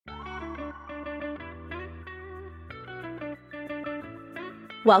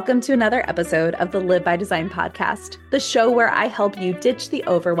Welcome to another episode of the Live by Design podcast, the show where I help you ditch the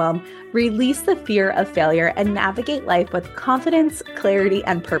overwhelm, release the fear of failure, and navigate life with confidence, clarity,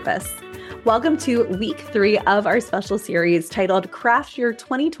 and purpose. Welcome to week 3 of our special series titled Craft Your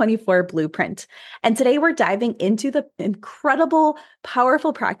 2024 Blueprint. And today we're diving into the incredible,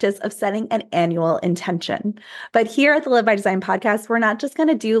 powerful practice of setting an annual intention. But here at the Live by Design podcast, we're not just going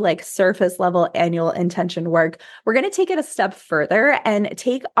to do like surface level annual intention work. We're going to take it a step further and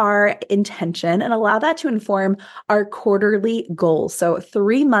take our intention and allow that to inform our quarterly goals. So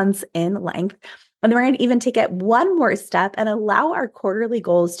 3 months in length. And then we're going to even take it one more step and allow our quarterly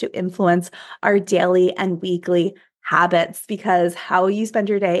goals to influence our daily and weekly habits, because how you spend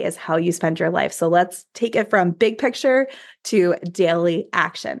your day is how you spend your life. So let's take it from big picture to daily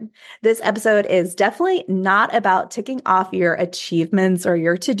action. This episode is definitely not about ticking off your achievements or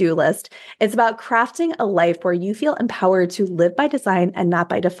your to-do list. It's about crafting a life where you feel empowered to live by design and not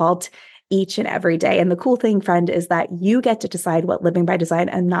by default each and every day. And the cool thing, friend, is that you get to decide what living by design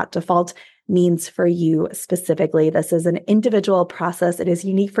and not default means for you specifically. This is an individual process. It is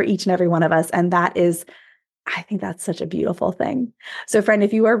unique for each and every one of us. And I think that's such a beautiful thing. So friend,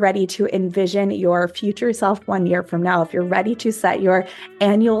 if you are ready to envision your future self 1 year from now, if you're ready to set your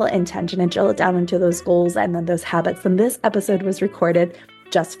annual intention and drill it down into those goals and then those habits, then this episode was recorded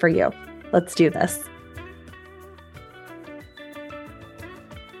just for you. Let's do this.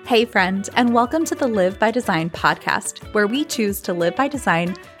 Hey friend, and welcome to the Live by Design podcast, where we choose to live by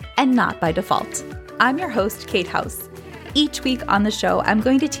design and not by default. I'm your host, Kate House. Each week on the show, I'm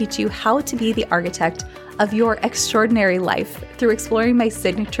going to teach you how to be the architect of your extraordinary life through exploring my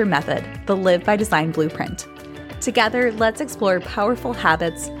signature method, the Live by Design Blueprint. Together, let's explore powerful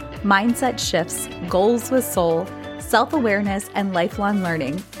habits, mindset shifts, goals with soul, self-awareness, and lifelong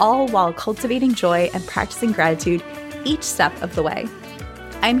learning, all while cultivating joy and practicing gratitude each step of the way.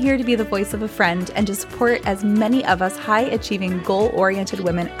 I'm here to be the voice of a friend and to support as many of us high-achieving, goal-oriented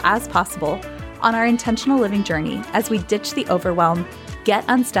women as possible on our intentional living journey as we ditch the overwhelm, get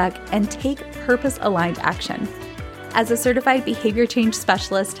unstuck, and take purpose-aligned action. As a certified behavior change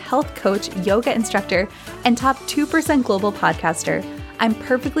specialist, health coach, yoga instructor, and top 2% global podcaster, I'm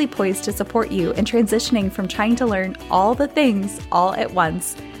perfectly poised to support you in transitioning from trying to learn all the things all at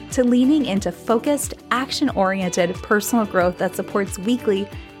once to leaning into focused, action-oriented personal growth that supports weekly,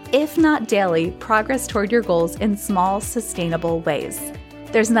 if not daily, progress toward your goals in small, sustainable ways.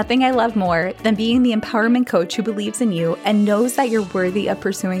 There's nothing I love more than being the empowerment coach who believes in you and knows that you're worthy of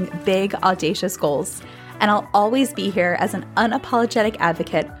pursuing big, audacious goals. And I'll always be here as an unapologetic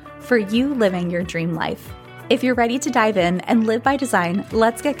advocate for you living your dream life. If you're ready to dive in and live by design,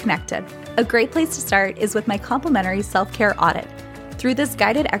 let's get connected. A great place to start is with my complimentary self-care audit. Through this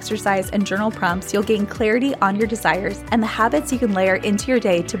guided exercise and journal prompts, you'll gain clarity on your desires and the habits you can layer into your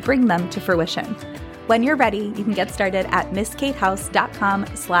day to bring them to fruition. When you're ready, you can get started at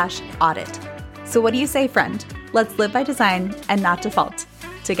misskatehouse.com/audit. So what do you say, friend? Let's live by design and not default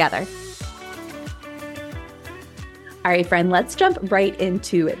together. All right, friend, let's jump right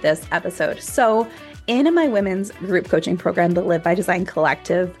into this episode. So in my women's group coaching program, the Live by Design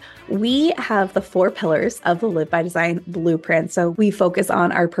Collective, we have the 4 pillars of the Live by Design Blueprint. So we focus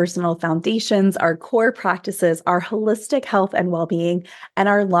on our personal foundations, our core practices, our holistic health and well-being, and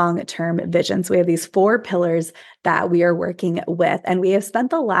our long-term vision. So we have these 4 pillars that we are working with. And we have spent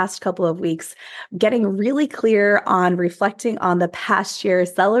the last couple of weeks getting really clear on reflecting on the past year,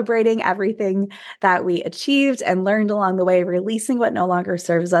 celebrating everything that we achieved and learned along the way, releasing what no longer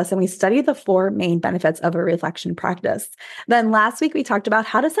serves us. And we studied the 4 main benefits of a reflection practice. Then last week, we talked about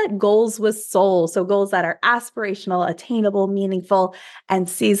how to set goals with soul. So goals that are aspirational, attainable, meaningful, and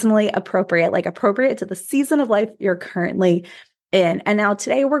seasonally appropriate, like appropriate to the season of life you're currently in. And now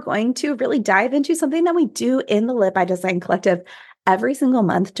today we're going to really dive into something that we do in the Live by Design Collective every single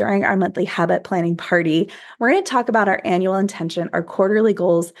month during our monthly habit planning party. We're going to talk about our annual intention, our quarterly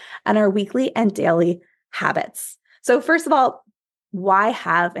goals, and our weekly and daily habits. So first of all, why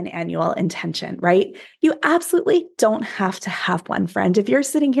have an annual intention, right? You absolutely don't have to have one, friend. If you're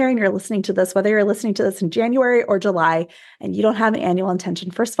sitting here and you're listening to this, whether you're listening to this in January or July, and you don't have an annual intention,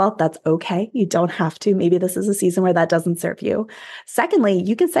 first of all, that's okay. You don't have to. Maybe this is a season where that doesn't serve you. Secondly,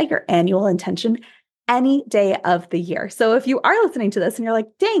 you can set your annual intention any day of the year. So if you are listening to this and you're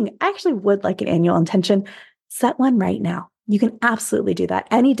like, dang, I actually would like an annual intention, set one right now. You can absolutely do that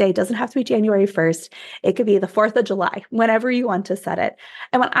any day. It doesn't have to be January 1st. It could be the 4th of July, whenever you want to set it.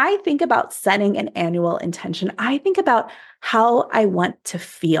 And when I think about setting an annual intention, I think about how I want to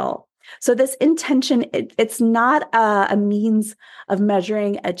feel. So this intention, it's not a means of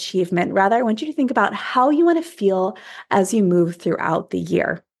measuring achievement. Rather, I want you to think about how you want to feel as you move throughout the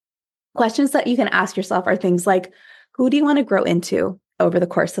year. Questions that you can ask yourself are things like, who do you want to grow into over the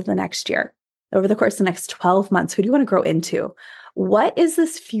course of the next year? Over the course of the next 12 months, who do you want to grow into? What is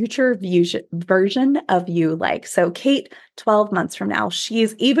this future version of you like? So Kate, 12 months from now,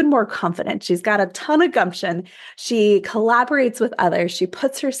 she's even more confident. She's got a ton of gumption. She collaborates with others. She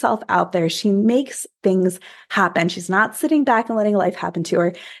puts herself out there. She makes things happen. She's not sitting back and letting life happen to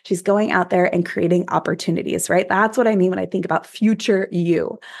her. She's going out there and creating opportunities, right? That's what I mean when I think about future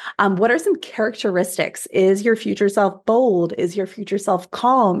you. What are some characteristics? Is your future self bold? Is your future self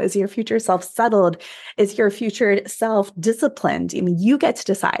calm? Is your future self settled? Is your future self disciplined? I mean, you get to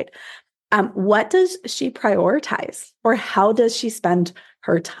decide. What does she prioritize? Or how does she spend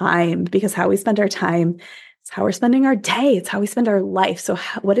her time? Because how we spend our time is how we're spending our day. It's how we spend our life. So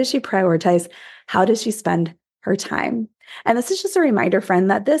what does she prioritize? How does she spend her time? And this is just a reminder, friend,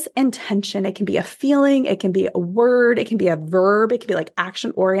 that this intention, it can be a feeling, it can be a word, it can be a verb, it can be like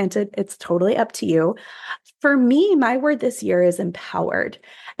action oriented. It's totally up to you. For me, my word this year is empowered.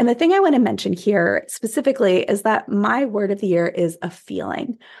 And the thing I want to mention here specifically is that my word of the year is a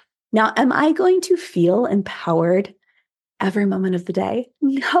feeling. Now, am I going to feel empowered every moment of the day?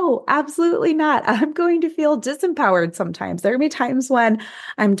 No, absolutely not. I'm going to feel disempowered sometimes. There are going to be times when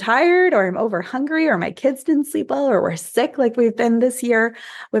I'm tired or I'm over hungry or my kids didn't sleep well or we're sick like we've been this year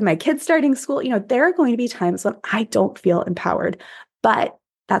with my kids starting school. There are going to be times when I don't feel empowered, but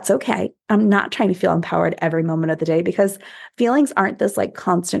that's okay. I'm not trying to feel empowered every moment of the day because feelings aren't this like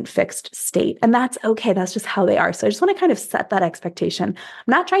constant fixed state. And that's okay. That's just how they are. So I just want to kind of set that expectation. I'm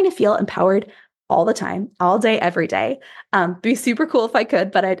not trying to feel empowered all the time, all day, every day. Be super cool if I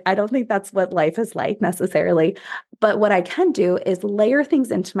could, but I don't think that's what life is like necessarily. But what I can do is layer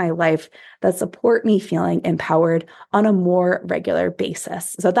things into my life that support me feeling empowered on a more regular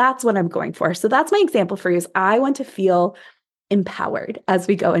basis. So that's what I'm going for. So that's my example for you is I want to feel empowered as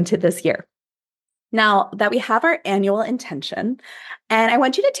we go into this year. Now that we have our annual intention, and I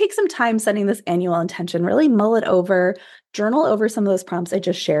want you to take some time setting this annual intention, really mull it over, journal over some of those prompts I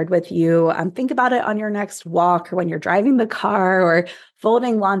just shared with you. Think about it on your next walk or when you're driving the car or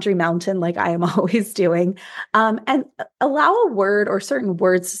folding laundry mountain like I am always doing. And allow a word or certain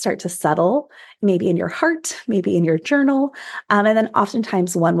words to start to settle, maybe in your heart, maybe in your journal. And then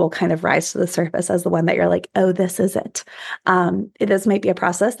oftentimes one will kind of rise to the surface as the one that you're like, oh, this is it. This might be a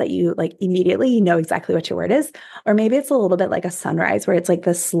process that you like immediately, you know exactly what your word is. Or maybe it's a little bit like a sunrise where it's like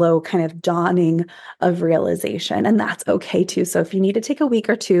this slow kind of dawning of realization. And that's okay too. So if you need to take a week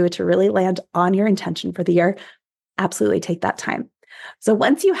or two to really land on your intention for the year, absolutely take that time. So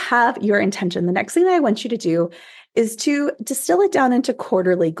once you have your intention, the next thing that I want you to do is to distill it down into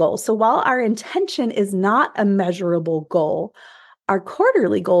quarterly goals. So while our intention is not a measurable goal, our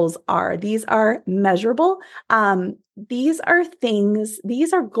quarterly goals are. These are measurable. These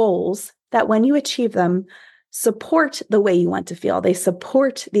are goals that when you achieve them, support the way you want to feel. They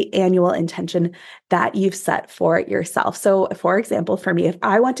support the annual intention that you've set for yourself. So for example, for me, if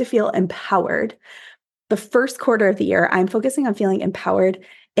I want to feel empowered, the first quarter of the year, I'm focusing on feeling empowered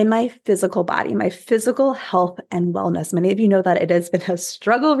in my physical body, my physical health and wellness. Many of you know that it has been a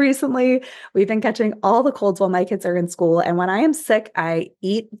struggle recently. We've been catching all the colds while my kids are in school. And when I am sick, I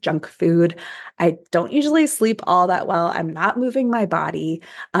eat junk food. I don't usually sleep all that well. I'm not moving my body.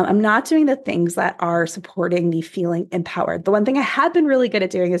 I'm not doing the things that are supporting me feeling empowered. The one thing I have been really good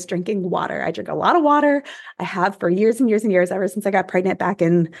at doing is drinking water. I drink a lot of water. I have for years and years and years, ever since I got pregnant back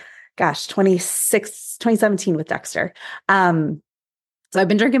in 2017 with Dexter. So I've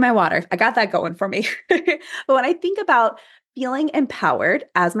been drinking my water. I got that going for me. But when I think about feeling empowered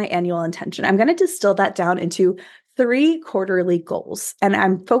as my annual intention, I'm going to distill that down into 3 quarterly goals. And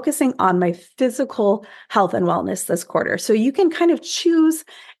I'm focusing on my physical health and wellness this quarter. So you can kind of choose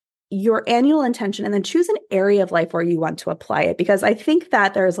your annual intention and then choose an area of life where you want to apply it. Because I think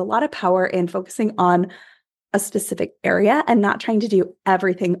that there's a lot of power in focusing on a specific area and not trying to do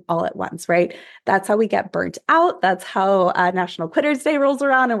everything all at once, right? That's how we get burnt out. That's how National Quitters Day rolls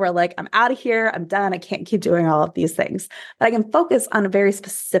around and we're like, I'm out of here. I'm done. I can't keep doing all of these things. But I can focus on a very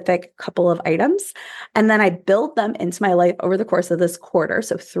specific couple of items. And then I build them into my life over the course of this quarter.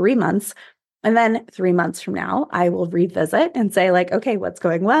 So 3 months. And then 3 months from now, I will revisit and say like, okay, what's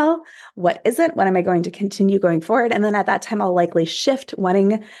going well? What isn't? What am I going to continue going forward? And then at that time, I'll likely shift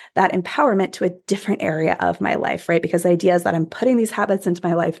wanting that empowerment to a different area of my life, right? Because the idea is that I'm putting these habits into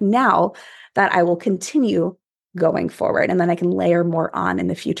my life now that I will continue going forward. And then I can layer more on in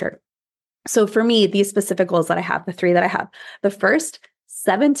the future. So for me, these specific goals that I have, the 3 that I have, the first,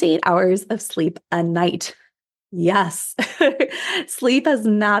 7 to 8 hours of sleep a night. Yes. Sleep has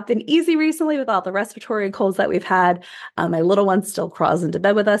not been easy recently with all the respiratory colds that we've had. My little one still crawls into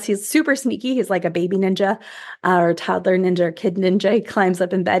bed with us. He's super sneaky. He's like a baby ninja or toddler ninja or kid ninja. He climbs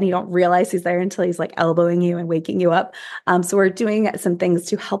up in bed and you don't realize he's there until he's like elbowing you and waking you up. So we're doing some things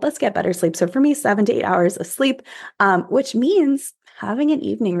to help us get better sleep. So for me, 7 to 8 hours of sleep, which means having an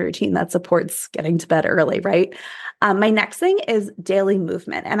evening routine that supports getting to bed early, right? My next thing is daily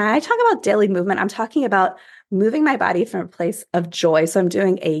movement. And I talk about daily movement, I'm talking about moving my body from a place of joy. So I'm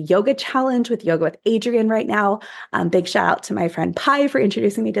doing a yoga challenge with Yoga with Adrienne right now. Big shout out to my friend Pi for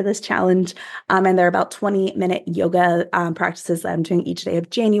introducing me to this challenge. And they're about 20-minute yoga practices that I'm doing each day of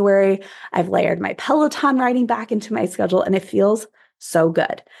January. I've layered my Peloton riding back into my schedule and it feels so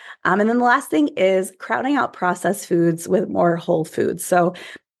good. And then the last thing is crowding out processed foods with more whole foods. So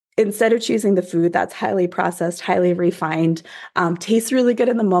instead of choosing the food that's highly processed, highly refined, tastes really good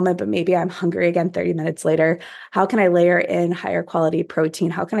in the moment, but maybe I'm hungry again 30 minutes later, how can I layer in higher quality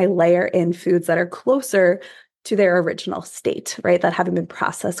protein? How can I layer in foods that are closer to their original state, right? That haven't been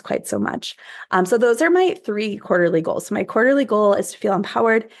processed quite so much. So those are my 3 quarterly goals. So my quarterly goal is to feel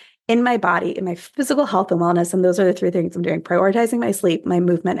empowered in my body, in my physical health and wellness. And those are the 3 things I'm doing: prioritizing my sleep, my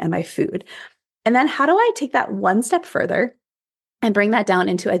movement, and my food. And then how do I take that one step further and bring that down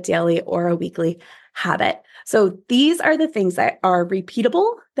into a daily or a weekly habit? So these are the things that are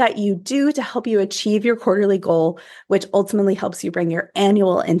repeatable that you do to help you achieve your quarterly goal, which ultimately helps you bring your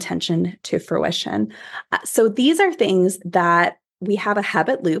annual intention to fruition. So these are things that we have a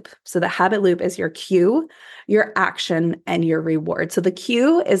habit loop. So the habit loop is your cue, your action, and your reward. So the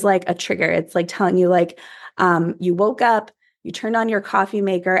cue is like a trigger. It's like telling you like, you woke up, you turned on your coffee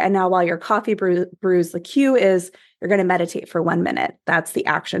maker, and now while your coffee brews, the cue is you're going to meditate for 1 minute. That's the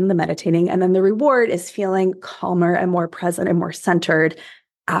action, the meditating. And then the reward is feeling calmer and more present and more centered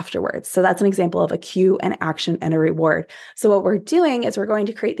afterwards. So that's an example of a cue, an action, and a reward. So what we're doing is we're going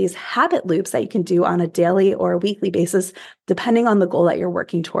to create these habit loops that you can do on a daily or a weekly basis, depending on the goal that you're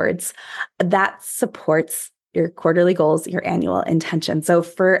working towards. That supports your quarterly goals, your annual intention. So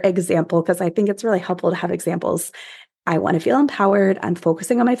for example, because I think it's really helpful to have examples, I want to feel empowered. I'm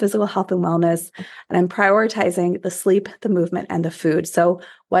focusing on my physical health and wellness, and I'm prioritizing the sleep, the movement, and the food. So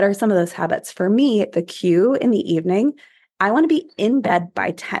what are some of those habits? For me, the cue in the evening, I want to be in bed by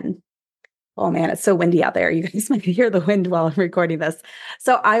 10. Oh man, it's so windy out there. You guys might hear the wind while I'm recording this.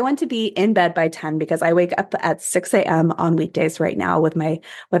 So I want to be in bed by 10 because I wake up at 6 a.m. on weekdays right now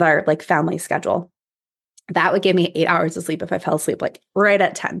with our like family schedule. That would give me 8 hours of sleep if I fell asleep like right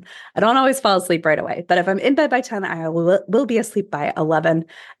at 10. I don't always fall asleep right away, but if I'm in bed by 10, I will be asleep by 11.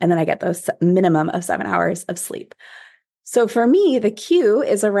 And then I get those minimum of 7 hours of sleep. So for me, the cue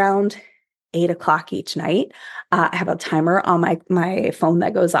is around 8 o'clock each night. I have a timer on my phone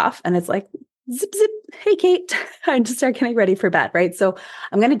that goes off and it's like, zip, zip. Hey, Kate, I just start getting ready for bed, right? So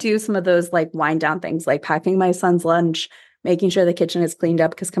I'm going to do some of those like wind down things, like packing my son's lunch, making sure the kitchen is cleaned up,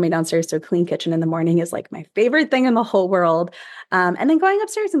 because coming downstairs to a clean kitchen in the morning is like my favorite thing in the whole world. And then going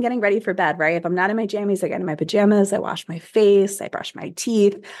upstairs and getting ready for bed, right? If I'm not in my jammies, I get in my pajamas, I wash my face, I brush my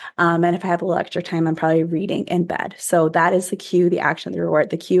teeth. And if I have a little extra time, I'm probably reading in bed. So that is the cue, the action, the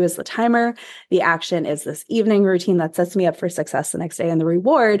reward. The cue is the timer. The action is this evening routine that sets me up for success the next day. And the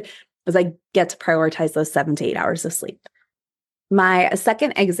reward is I get to prioritize those 7 to 8 hours of sleep. My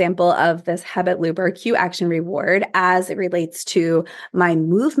second example of this habit loop or cue action reward as it relates to my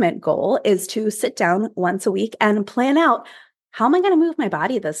movement goal is to sit down once a week and plan out, how am I going to move my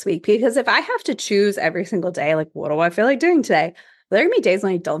body this week? Because if I have to choose every single day, like, what do I feel like doing today? There are going to be days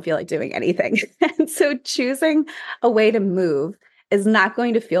when I don't feel like doing anything. And so choosing a way to move is not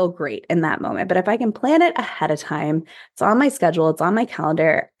going to feel great in that moment. But if I can plan it ahead of time, it's on my schedule, it's on my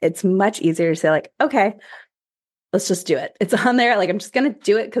calendar, it's much easier to say like, okay, let's just do it. It's on there. Like, I'm just going to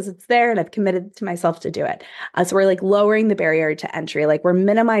do it because it's there and I've committed to myself to do it. So we're like lowering the barrier to entry. Like, we're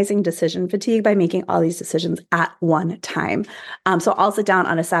minimizing decision fatigue by making all these decisions at one time. So I'll sit down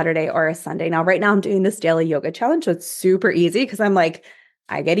on a Saturday or a Sunday. Now, right now I'm doing this daily yoga challenge. So it's super easy because I'm like,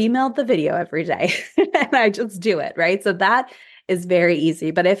 I get emailed the video every day and I just do it. Right. So that is very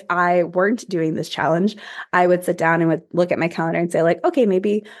easy. But if I weren't doing this challenge, I would sit down and would look at my calendar and say like, okay,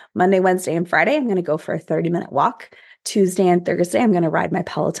 maybe Monday, Wednesday, and Friday, I'm going to go for a 30-minute walk. Tuesday and Thursday, I'm going to ride my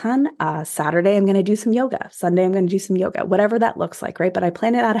Peloton. Saturday, I'm going to do some yoga. Sunday, I'm going to do some yoga, whatever that looks like, right? But I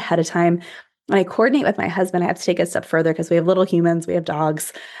plan it out ahead of time. And I coordinate with my husband. I have to take it a step further because we have little humans, we have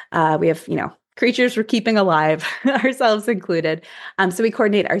dogs, we have, creatures we're keeping alive, ourselves included. So we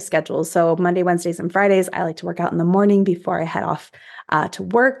coordinate our schedules. So Monday, Wednesdays, and Fridays, I like to work out in the morning before I head off to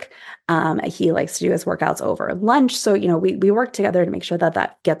work. He likes to do his workouts over lunch. So, we work together to make sure that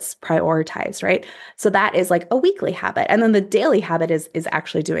that gets prioritized, right? So that is like a weekly habit. And then the daily habit is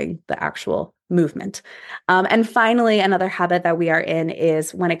actually doing the actual movement. And finally, another habit that we are in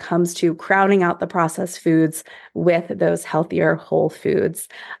is when it comes to crowding out the processed foods with those healthier whole foods.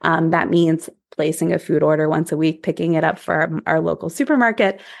 That means placing a food order once a week, picking it up from our local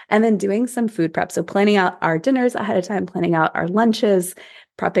supermarket, and then doing some food prep. So planning out our dinners ahead of time, planning out our lunches,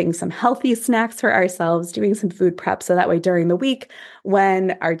 prepping some healthy snacks for ourselves, doing some food prep. So that way during the week,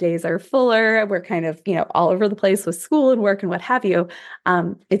 when our days are fuller, we're kind of, all over the place with school and work and what have you.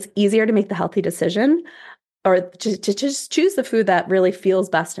 It's easier to make the healthy decision or to just choose the food that really feels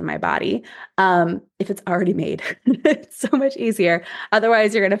best in my body. If it's already made, it's so much easier.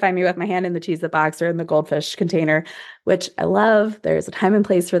 Otherwise, you're going to find me with my hand in the Cheez-It box or in the goldfish container, which I love. There's a time and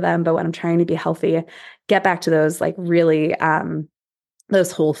place for them. But when I'm trying to be healthy, get back to those like really,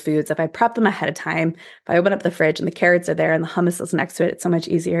 those whole foods. If I prep them ahead of time, if I open up the fridge and the carrots are there and the hummus is next to it, it's so much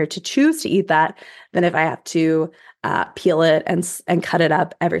easier to choose to eat that than if I have to peel it and cut it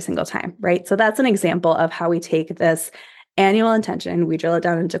up every single time, right? So that's an example of how we take this annual intention, we drill it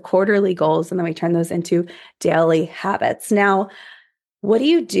down into quarterly goals, and then we turn those into daily habits. Now, what do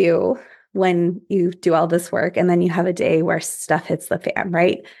you do when you do all this work and then you have a day where stuff hits the fan,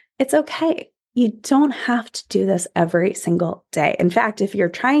 right? It's okay. You don't have to do this every single day. In fact, if you're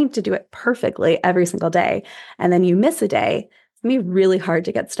trying to do it perfectly every single day and then you miss a day, it's gonna be really hard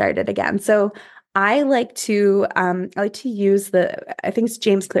to get started again. So I like to use I think it's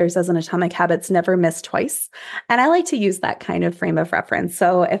James Clear says in Atomic Habits, never miss twice. And I like to use that kind of frame of reference.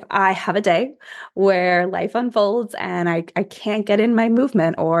 So if I have a day where life unfolds and I can't get in my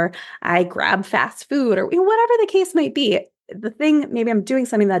movement, or I grab fast food, or whatever the case might be, maybe I'm doing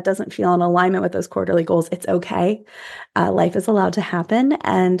something that doesn't feel in alignment with those quarterly goals, it's okay. Life is allowed to happen,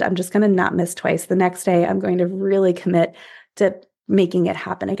 and I'm just going to not miss twice. The next day, I'm going to really commit to making it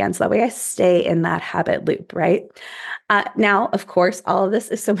happen again. So that way I stay in that habit loop, right? Now, of course, all of this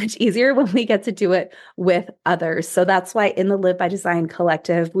is so much easier when we get to do it with others. So that's why in the Live by Design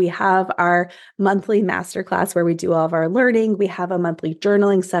Collective, we have our monthly masterclass where we do all of our learning. We have a monthly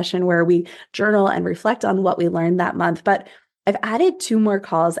journaling session where we journal and reflect on what we learned that month. But I've added 2 more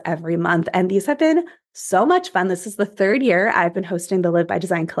calls every month, and these have been so much fun. This is the 3rd year I've been hosting the Live by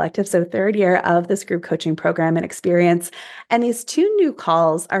Design Collective. So 3rd year of this group coaching program and experience. And these 2 new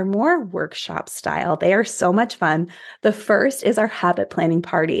calls are more workshop style. They are so much fun. The first is our habit planning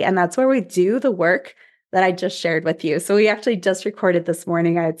party. And that's where we do the work that I just shared with you. So we actually just recorded this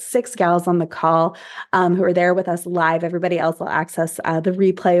morning. I had 6 gals on the call who are there with us live. Everybody else will access the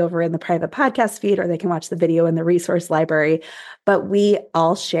replay over in the private podcast feed, or they can watch the video in the resource library. But we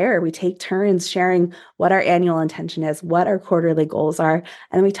all share. We take turns sharing what our annual intention is, what our quarterly goals are,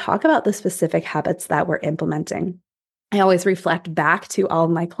 and we talk about the specific habits that we're implementing. I always reflect back to all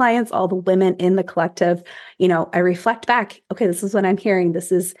of my clients, all the women in the collective. I reflect back, okay, this is what I'm hearing. This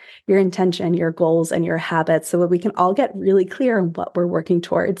is your intention, your goals, and your habits, so that we can all get really clear on what we're working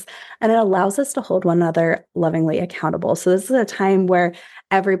towards. And it allows us to hold one another lovingly accountable. So this is a time where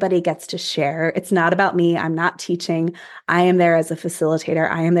everybody gets to share. It's not about me. I'm not teaching. I am there as a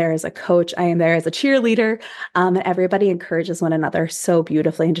facilitator. I am there as a coach. I am there as a cheerleader. And everybody encourages one another so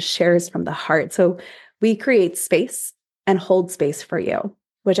beautifully and just shares from the heart. So we create space and hold space for you,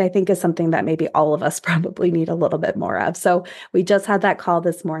 which I think is something that maybe all of us probably need a little bit more of. So we just had that call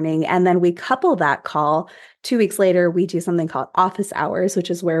this morning, and then we couple that call 2 weeks later, we do something called office hours,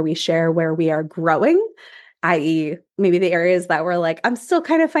 which is where we share where we are growing, i.e. maybe the areas that we're like, I'm still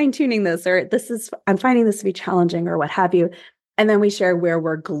kind of fine tuning this, or I'm finding this to be challenging, or what have you. And then we share where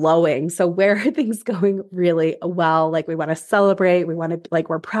we're glowing. So where are things going really well? Like we want to celebrate,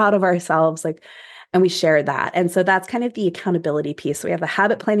 we're proud of ourselves, and we share that. And so that's kind of the accountability piece. So we have the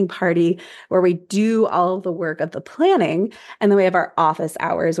habit planning party where we do all of the work of the planning. And then we have our office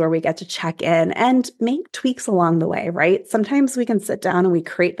hours where we get to check in and make tweaks along the way, right? Sometimes we can sit down and we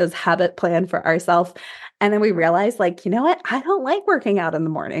create this habit plan for ourselves. And then we realize, you know what? I don't like working out in the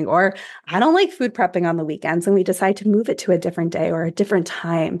morning, or I don't like food prepping on the weekends. And we decide to move it to a different day or a different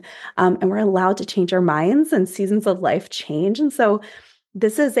time. And we're allowed to change our minds, and seasons of life change. And so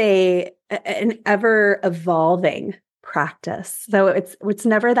this is an ever evolving practice. So it's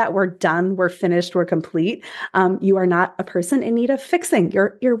never that we're done, we're finished, we're complete. You are not a person in need of fixing.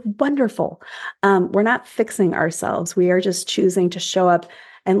 You're wonderful. We're not fixing ourselves. We are just choosing to show up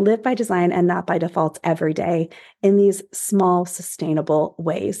and live by design and not by default every day in these small, sustainable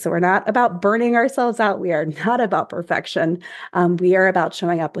ways. So we're not about burning ourselves out. We are not about perfection. We are about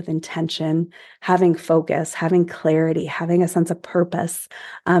showing up with intention, having focus, having clarity, having a sense of purpose,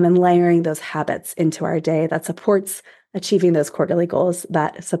 and layering those habits into our day that supports achieving those quarterly goals,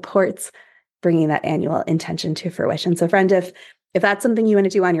 that supports bringing that annual intention to fruition. So friend, if that's something you want to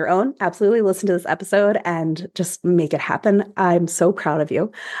do on your own, absolutely listen to this episode and just make it happen. I'm so proud of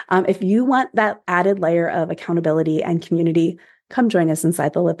you. If you want that added layer of accountability and community, come join us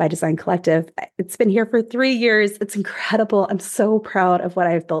inside the Live by Design Collective. It's been here for 3 years. It's incredible. I'm so proud of what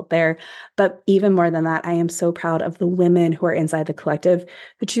I've built there. But even more than that, I am so proud of the women who are inside the collective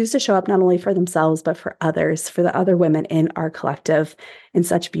who choose to show up not only for themselves, but for others, for the other women in our collective in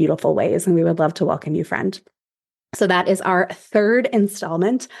such beautiful ways. And we would love to welcome you, friend. So that is our third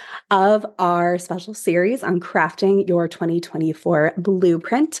installment of our special series on crafting your 2024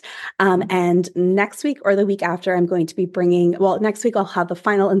 blueprint. And next week or the week after, I'm going to be next week I'll have the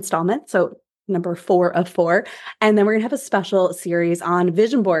final installment. So number 4 of 4. And then we're going to have a special series on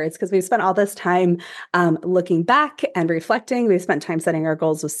vision boards because we've spent all this time looking back and reflecting. We've spent time setting our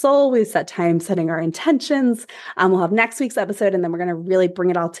goals with Soul. We've spent time setting our intentions. We'll have next week's episode, and then we're going to really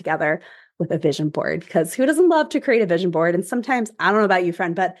bring it all together with a vision board, because who doesn't love to create a vision board? And sometimes, I don't know about you,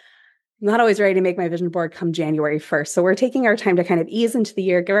 friend, but I'm not always ready to make my vision board come January 1st. So we're taking our time to kind of ease into the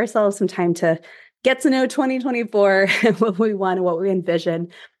year, give ourselves some time to get to know 2024 and what we want and what we envision,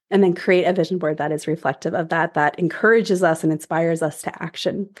 and then create a vision board that is reflective of that encourages us and inspires us to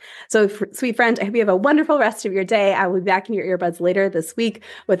action. So sweet friend, I hope you have a wonderful rest of your day. I will be back in your earbuds later this week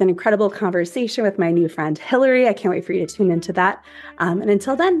with an incredible conversation with my new friend, Hillary. I can't wait for you to tune into that. And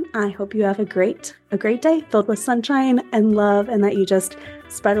until then, I hope you have a great day filled with sunshine and love, and that you just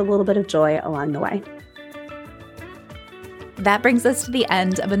spread a little bit of joy along the way. That brings us to the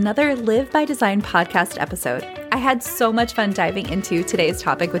end of another Live by Design podcast episode. I had so much fun diving into today's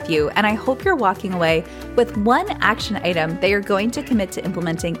topic with you, and I hope you're walking away with one action item that you're going to commit to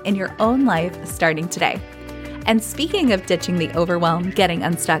implementing in your own life starting today. And speaking of ditching the overwhelm, getting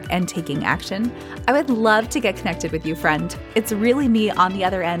unstuck, and taking action, I would love to get connected with you, friend. It's really me on the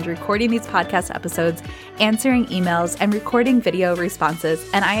other end recording these podcast episodes, answering emails, and recording video responses,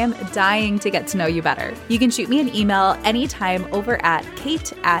 and I am dying to get to know you better. You can shoot me an email anytime over at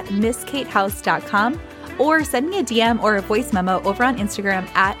kate@misskatehouse.com or send me a DM or a voice memo over on Instagram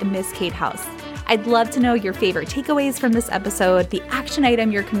 @misskatehouse. I'd love to know your favorite takeaways from this episode, the action item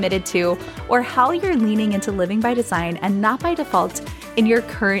you're committed to, or how you're leaning into living by design and not by default in your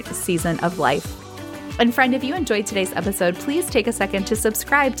current season of life. And friend, if you enjoyed today's episode, please take a second to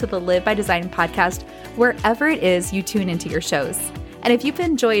subscribe to the Live by Design podcast wherever it is you tune into your shows. And if you've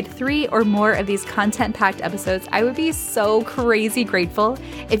enjoyed 3 or more of these content-packed episodes, I would be so crazy grateful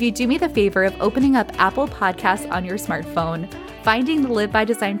if you do me the favor of opening up Apple Podcasts on your smartphone, finding the Live by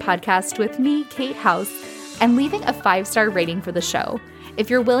Design podcast with me, Kate House, and leaving a 5-star rating for the show.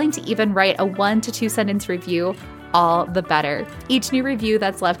 If you're willing to even write a 1 to 2 sentence review, all the better. Each new review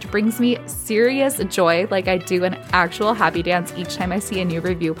that's left brings me serious joy, like I do an actual happy dance each time I see a new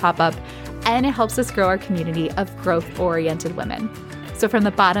review pop up, and it helps us grow our community of growth-oriented women. So from the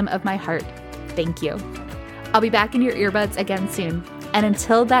bottom of my heart, thank you. I'll be back in your earbuds again soon. And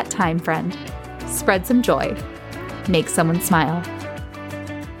until that time, friend, spread some joy. Make someone smile.